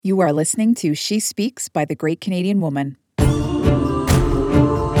You are listening to She Speaks by the Great Canadian Woman. The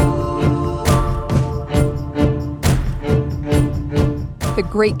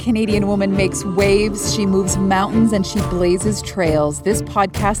Great Canadian Woman makes waves, she moves mountains, and she blazes trails. This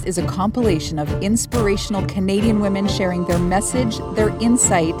podcast is a compilation of inspirational Canadian women sharing their message, their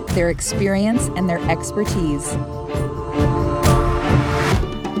insight, their experience, and their expertise.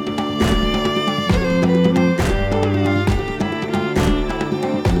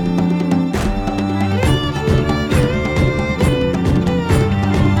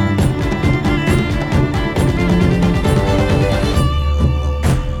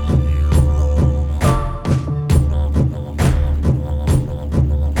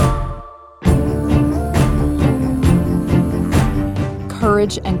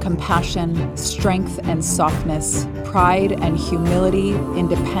 Courage and compassion, strength and softness, pride and humility,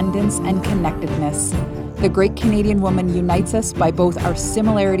 independence and connectedness. The Great Canadian Woman unites us by both our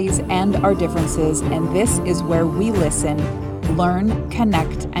similarities and our differences, and this is where we listen, learn,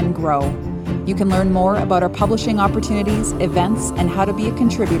 connect, and grow. You can learn more about our publishing opportunities, events, and how to be a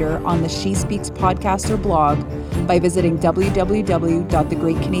contributor on the She Speaks podcast or blog by visiting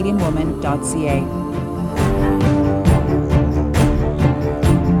www.thegreatcanadianwoman.ca.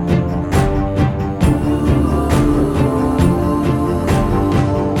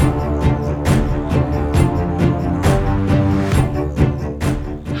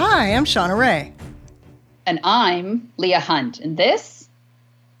 Hi, I'm Shauna Ray. And I'm Leah Hunt, and this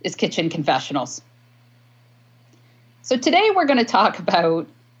is Kitchen Confessionals. So today we're going to talk about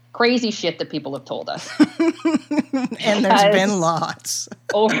crazy shit that people have told us. And there's been lots.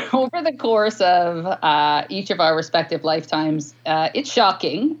 over the course of each of our respective lifetimes, it's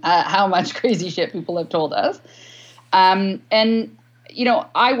shocking how much crazy shit people have told us. And you know,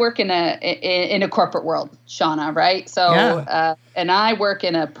 I work in a corporate world, Shauna, right? So, Yeah. And I work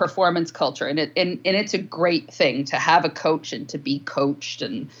in a performance culture, and it's a great thing to have a coach and to be coached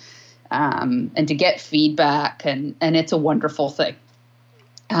and to get feedback, and it's a wonderful thing.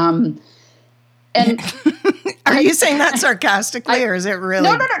 And Are you saying that sarcastically, or is it really?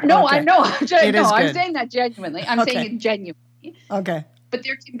 No. Okay. I know. I'm good. saying that genuinely. I'm saying it genuinely. Okay. But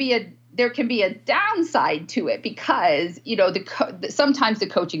there can be a downside to it because, you know, sometimes the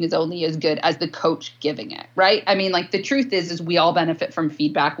coaching is only as good as the coach giving it, right? I mean, like, the truth is we all benefit from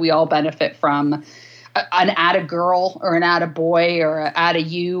feedback. We all benefit from an atta girl or an atta boy or an atta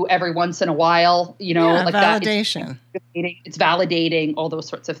you every once in a while, you know, Yeah, like validation. It's validating, all those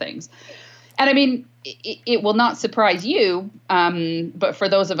sorts of things. And I mean, it will not surprise you, but for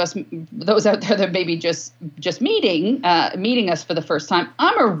those out there that maybe just meeting us for the first time,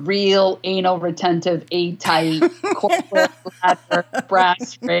 I'm a real anal retentive, A-type, corporate ladder,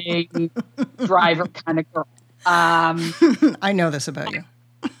 brass ring driver kind of girl. I know this about you.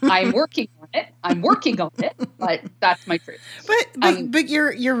 I'm working on it, but that's my truth. But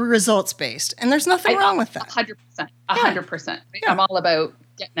you're results based, and there's nothing wrong with that. 100%. 100%. Yeah. I'm all about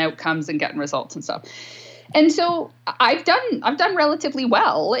getting outcomes and getting results and stuff. And so I've done relatively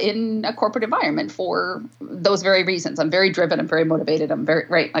well in a corporate environment for those very reasons. I'm very driven. I'm very motivated. I'm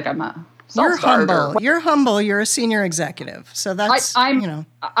very I'm a You're self-starter. humble. You're humble. You're a senior executive, so that's I'm you know.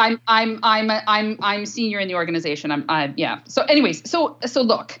 I'm senior in the organization. So anyways, so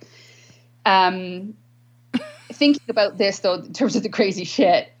look, thinking about this though, in terms of the crazy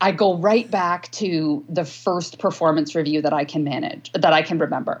shit, I go right back to the first performance review that I can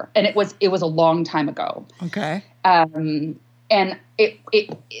remember, and it was a long time ago. Okay. And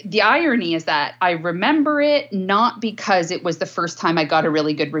the irony is that I remember it not because it was the first time I got a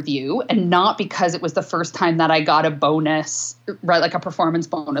really good review, and not because it was the first time that I got a bonus, right, like a performance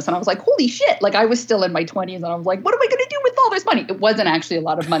bonus. And I was like, holy shit, like I was still in my 20s and I was like, what am I going to do with all this money? It wasn't actually a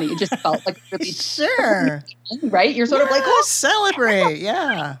lot of money. It just felt like really Sure. Right? You're sort of like, oh, celebrate.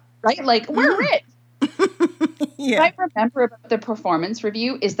 Yeah. right? Like, we're rich. Yeah. What I remember about the performance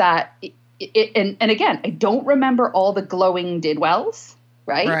review is that and again, I don't remember all the glowing did wells,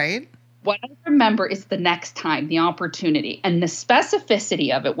 right? Right. What I remember is the next time, the opportunity, and the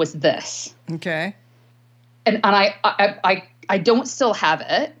specificity of it was this. Okay. And I don't still have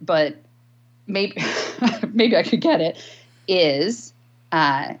it, but maybe I could get it. Is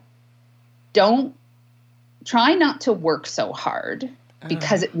don't try not to work so hard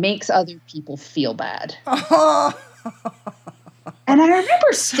because it makes other people feel bad. And I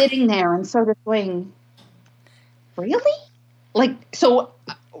remember sitting there and sort of going, really? Like, so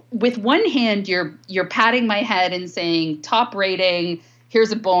with one hand, you're patting my head and saying, top rating,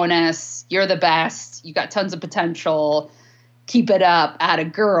 here's a bonus, you're the best, you got tons of potential, keep it up, atta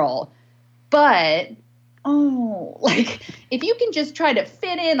girl. But oh, like if you can just try to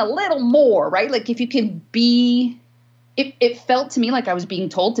fit in a little more, right? Like if you can be, it felt to me like I was being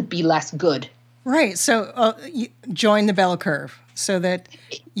told to be less good. Right. So you join the bell curve so that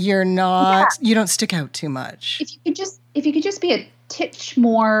you're not, you don't stick out too much. If you could just be a titch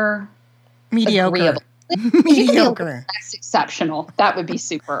more mediocre. Agreeable. Mediocre. Less exceptional. That would be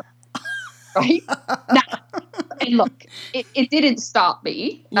super. Right? Now, and look, it didn't stop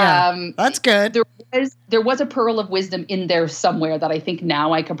me. Yeah, that's good. There was a pearl of wisdom in there somewhere that I think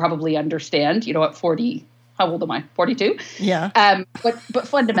now I can probably understand. You know, at 40, how old am I? 42? Yeah. But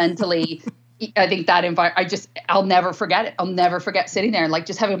fundamentally, I think that I'll never forget it. I'll never forget sitting there and like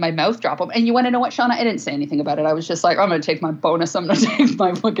just having my mouth drop. And you want to know what, Shauna? I didn't say anything about it. I was just like, I'm going to take my bonus. I'm going to take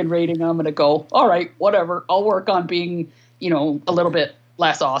my fucking rating. I'm going to go, all right, whatever. I'll work on being, a little bit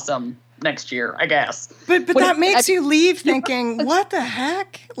less awesome next year, I guess. But that makes you leave thinking, what the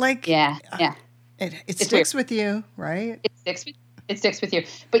heck? Like, yeah. It sticks with you, right? It sticks with you.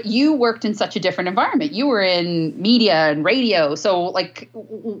 But you worked in such a different environment. You were in media and radio. So like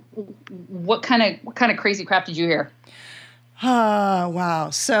what kind of crazy crap did you hear? Wow.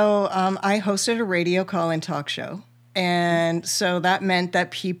 So I hosted a radio call-in talk show. And so that meant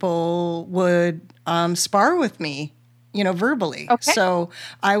that people would spar with me, verbally. Okay. So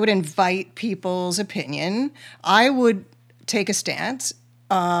I would invite people's opinion. I would take a stance.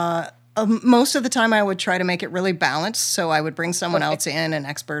 Most of the time I would try to make it really balanced. So I would bring someone else in, an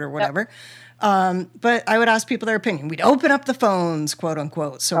expert or whatever. Yep. But I would ask people their opinion. We'd open up the phones, quote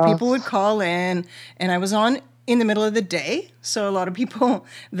unquote. So people would call in, and I was on in the middle of the day. So a lot of people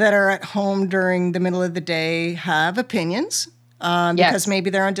that are at home during the middle of the day have opinions. Because maybe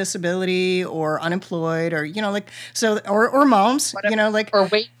they're on disability or unemployed or, or moms,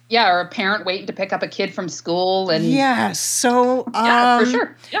 or a parent waiting to pick up a kid from school. And yes. So, for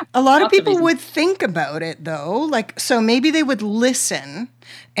sure. Yeah. A lot of people would think about it though. So maybe they would listen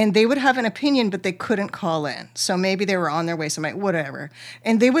and they would have an opinion, but they couldn't call in. So maybe they were on their way, whatever.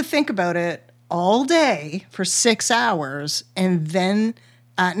 And they would think about it all day for 6 hours. And then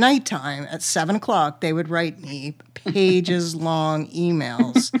at nighttime, at 7:00, they would write me pages long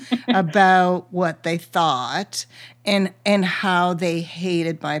emails about what they thought and how they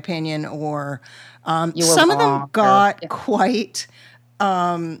hated my opinion, or some of them got quite,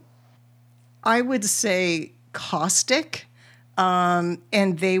 I would say, caustic,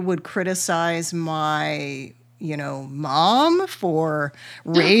 and they would criticize my mom for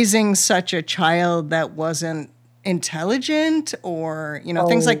raising such a child that wasn't intelligent, or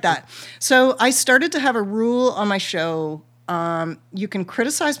things like that. So I started to have a rule on my show. You can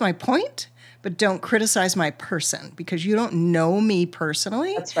criticize my point, but don't criticize my person, because you don't know me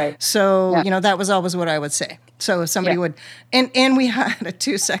personally. That's right. So that was always what I would say. So if somebody would, and we had a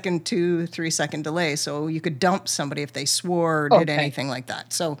 2-3 second delay, so you could dump somebody if they swore or did anything like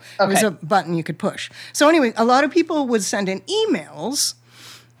that. So it was a button you could push. So anyway, a lot of people would send in emails.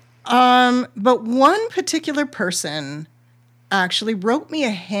 But one particular person actually wrote me a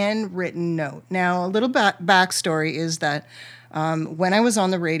handwritten note. Now, a little backstory is that when I was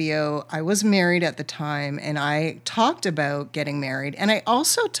on the radio, I was married at the time, and I talked about getting married. And I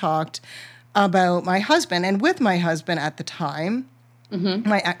also talked about my husband, and with my husband at the time,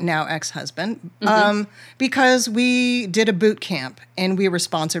 my now ex-husband, because we did a boot camp and we were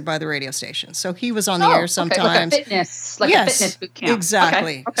sponsored by the radio station. So he was on the air sometimes. Like a fitness boot camp.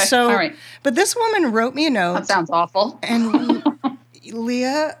 Exactly. Okay. So, all right. But this woman wrote me a note. That sounds awful. And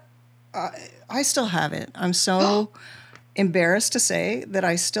Leah, I still have it. I'm so embarrassed to say that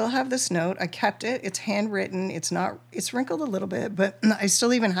I still have this note. I kept it. It's handwritten. It's wrinkled a little bit, but I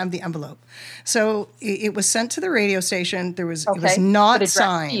still even have the envelope. So it was sent to the radio station. It was not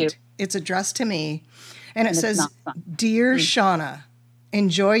signed. It's addressed to me. And it says, "Dear Shauna,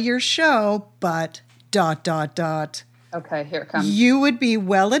 enjoy your show, but ... Okay, here it comes. You would be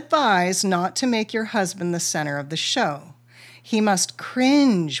well advised not to make your husband the center of the show. He must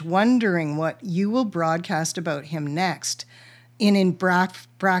cringe, wondering what you will broadcast about him next. In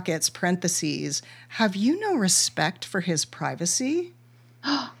brackets, parentheses, have you no respect for his privacy?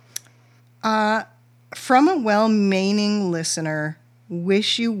 From a well-meaning listener,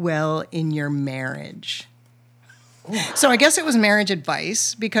 wish you well in your marriage." So I guess it was marriage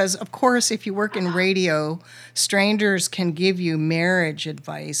advice, because, of course, if you work in radio, strangers can give you marriage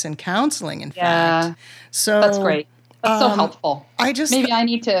advice and counseling, in fact. So that's great. That's so helpful. Maybe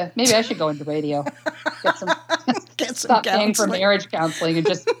I should go into radio. Get some stop paying for marriage counseling and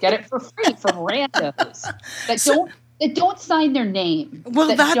just get it for free from randos that don't sign their name.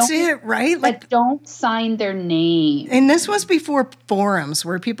 Well, that's it, right? Like, that don't sign their name. And this was before forums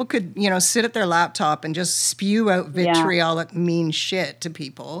where people could, sit at their laptop and just spew out vitriolic, mean shit to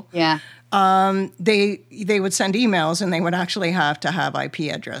people. Yeah. They would send emails and they would actually have to have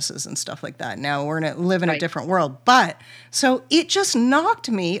IP addresses and stuff like that. Now we're live in a different world. But so it just knocked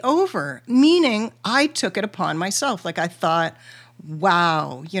me over, meaning I took it upon myself. Like I thought,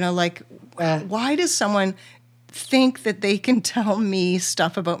 wow, why does someone think that they can tell me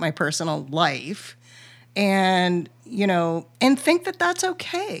stuff about my personal life and think that that's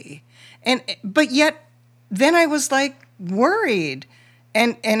okay? But yet then I was like worried.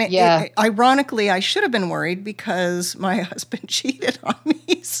 And ironically, I should have been worried because my husband cheated on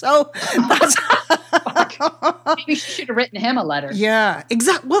me. So that's maybe you should have written him a letter. Yeah,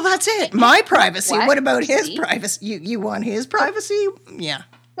 exactly. Well, that's it. My privacy. What about his privacy? You want his privacy? Yeah.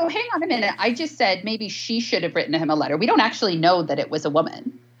 So hang on a minute. I just said maybe she should have written him a letter. We don't actually know that it was a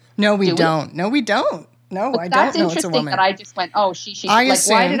woman. No, we don't. No, we don't. No, I don't know it's a woman. That's interesting that I just went, oh, she. Why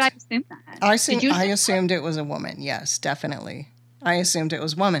did I assume that? I assumed it was a woman. Yes, definitely. I assumed it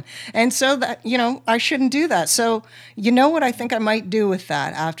was woman. And so that, I shouldn't do that. So, what I think I might do with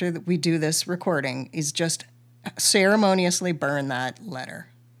that after we do this recording is just ceremoniously burn that letter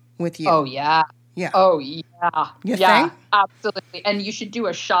with you. Oh, yeah. Yeah. Oh, yeah. You think? Absolutely. And you should do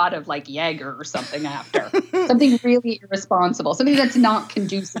a shot of like Jaeger or something after. Something really irresponsible. Something that's not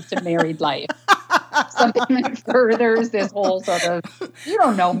conducive to married life. Something that furthers this whole sort of, you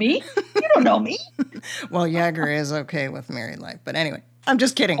don't know me. You don't know me. Well, Jaeger is okay with married life. But anyway, I'm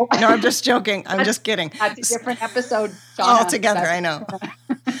just kidding. No, I'm just joking. I'm just kidding. That's a different episode. Altogether, I know.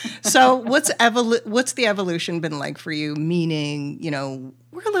 So what's the evolution been like for you? Meaning,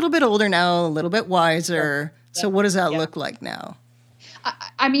 we're a little bit older now, a little bit wiser. Yeah. So what does that look like now?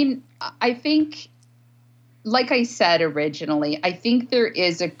 I mean, I think, like I said originally, I think there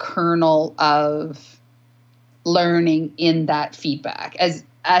is a kernel of learning in that feedback. As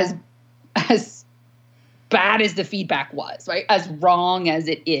bad as the feedback was, right? As wrong as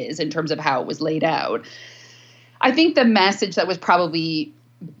it is in terms of how it was laid out. I think the message that was probably,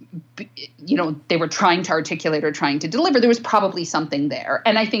 they were trying to articulate or trying to deliver, there was probably something there.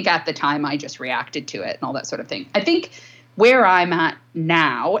 And I think at the time I just reacted to it and all that sort of thing. I think where I'm at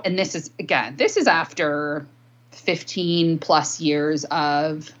now, and this is after 15 plus years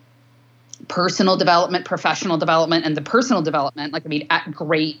of personal development, professional development, and the personal development, at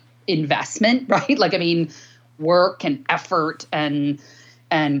great investment, right? Work and effort and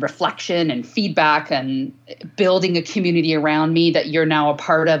reflection and feedback and building a community around me that you're now a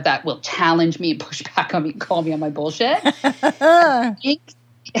part of that will challenge me, push back on me, call me on my bullshit. I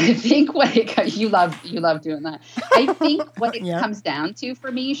think what you love doing that. I think what it comes down to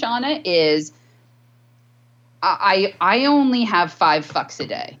for me, Shauna, is I only have 5 fucks a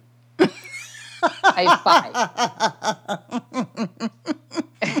day. I have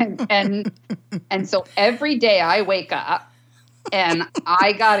 5. And so every day I wake up and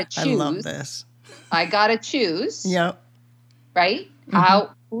I gotta choose. I love this. I gotta choose. Yep. Right?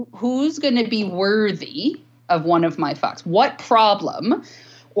 Mm-hmm. Who's gonna be worthy of one of my fucks? What problem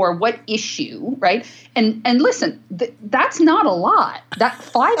or what issue, right? And listen, that's not a lot. That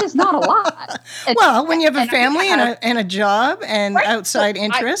 5 is not a lot. Well, when you have a family and a job and outside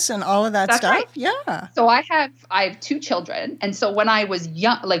interests and all of that stuff, yeah. So I have 2 children, and so when I was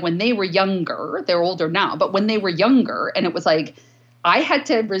young, when they were younger, they're older now, but when they were younger, and it was I had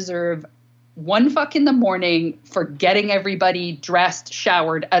to reserve 1 fuck in the morning for getting everybody dressed,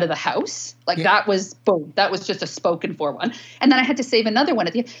 showered, out of the house. That was boom. That was just a spoken for one. And then I had to save another one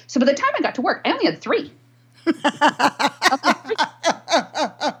at the end. So by the time I got to work, I only had 3.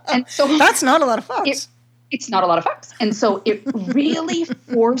 And so that's not a lot of fucks. It's not a lot of fucks. And so it really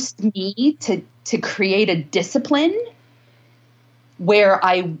forced me to create a discipline where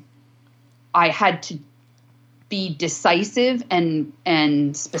I had to be decisive and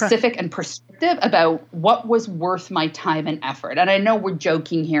specific and prescriptive about what was worth my time and effort. And I know we're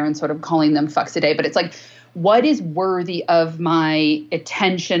joking here and sort of calling them fucks a day, but it's what is worthy of my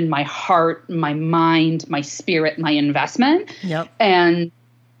attention, my heart, my mind, my spirit, my investment. Yep. And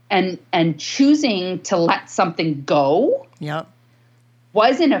choosing to let something go. Yep.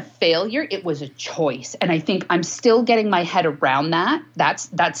 Wasn't a failure, it was a choice. And I think I'm still getting my head around that.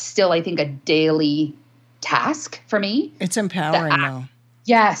 That's still, I think, a daily task for me. It's empowering though.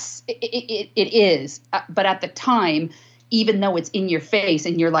 Yes, it is. But at the time, even though it's in your face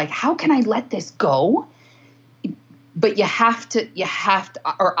and you're like, how can I let this go? But you have to,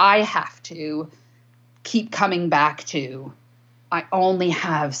 or I have to keep coming back to I only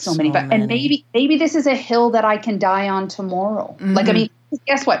have so many. And maybe this is a hill that I can die on tomorrow. Mm-hmm. Like, I mean,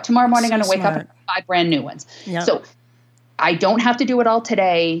 guess what? Tomorrow morning I'm going to wake up and have 5 brand new ones. Yep. So I don't have to do it all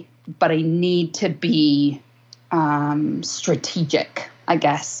today, but I need to be strategic, I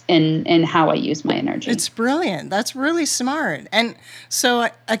guess, in how I use my energy. It's brilliant. That's really smart. And so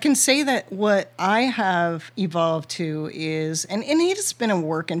I can say that what I have evolved to is, and it has been a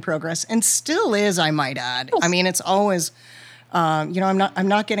work in progress and still is, I might add. I mean, it's always, I'm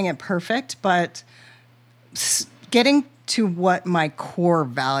not getting it perfect, but getting to what my core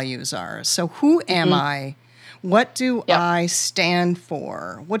values are. So who am I? What do I stand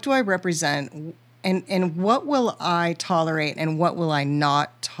for? What do I represent? And what will I tolerate and what will I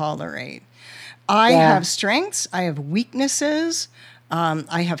not tolerate? I have strengths. I have weaknesses.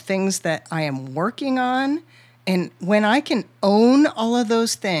 I have things that I am working on. And when I can own all of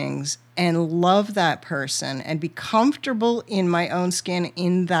those things and love that person and be comfortable in my own skin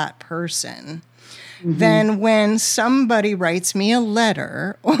in that person, then when somebody writes me a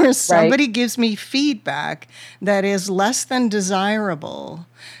letter or somebody gives me feedback that is less than desirable,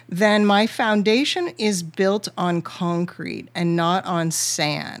 then my foundation is built on concrete and not on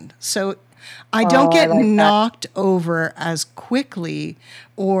sand. So I don't get knocked over as quickly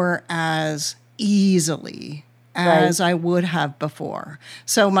or as easily as I would have before.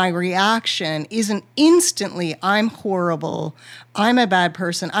 So my reaction isn't instantly, I'm horrible, I'm a bad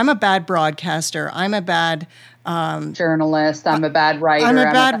person, I'm a bad broadcaster, I'm a bad journalist, I'm a bad writer, I'm a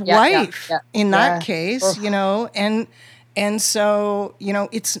bad wife in that case, and so,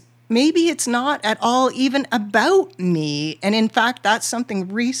 it's not at all even about me. And in fact, that's something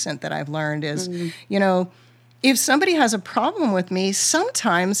recent that I've learned is, if somebody has a problem with me,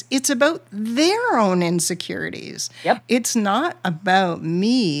 sometimes it's about their own insecurities. Yep. It's not about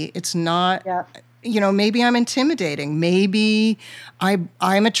me. It's not, maybe I'm intimidating. Maybe I'm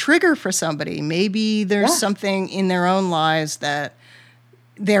a trigger for somebody. Maybe there's something in their own lives that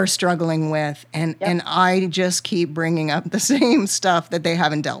they're struggling with. And I just keep bringing up the same stuff that they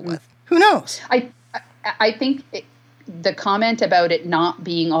haven't dealt with. Who knows? I think the comment about it not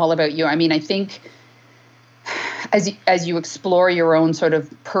being all about you, I mean, I think as you explore your own sort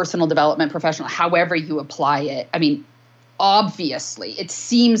of personal development, professional, however you apply it, I mean, obviously, it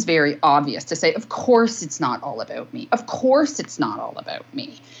seems very obvious to say, of course it's not all about me. Of course it's not all about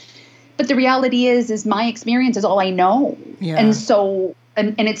me. But the reality is my experience is all I know. Yeah. And so,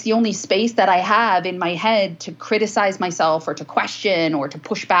 and it's the only space that I have in my head to criticize myself or to question or to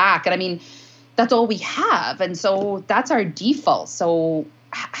push back. And I mean, that's all we have. And so that's our default. So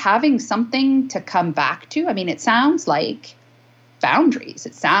having something to come back to, I mean, it sounds like boundaries.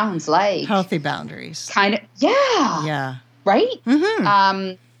 It sounds like healthy boundaries. Kind of, yeah. Right?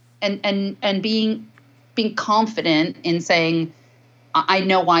 Mm-hmm. And being confident in saying, I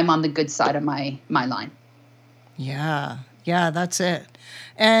know I'm on the good side of my line. Yeah, that's it.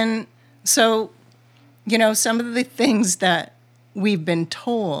 And so, some of the things that we've been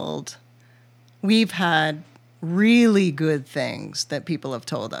told, we've had really good things that people have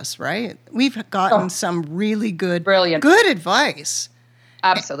told us, right? We've gotten some really good, brilliant, good advice.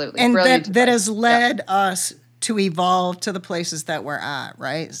 Absolutely. And that has led us to evolve to the places that we're at,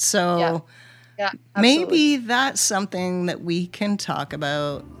 right? So maybe that's something that we can talk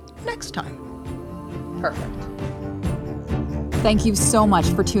about next time. Perfect. Thank you so much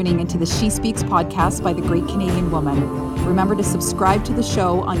for tuning into the She Speaks podcast by The Great Canadian Woman. Remember to subscribe to the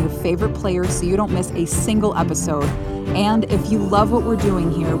show on your favorite player so you don't miss a single episode. And if you love what we're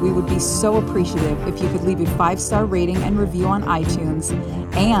doing here, we would be so appreciative if you could leave a 5-star rating and review on iTunes.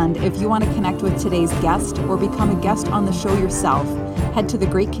 And if you want to connect with today's guest or become a guest on the show yourself, head to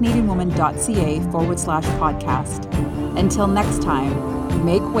thegreatcanadianwoman.ca/podcast. Until next time,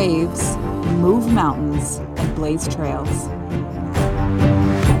 make waves, move mountains, and blaze trails.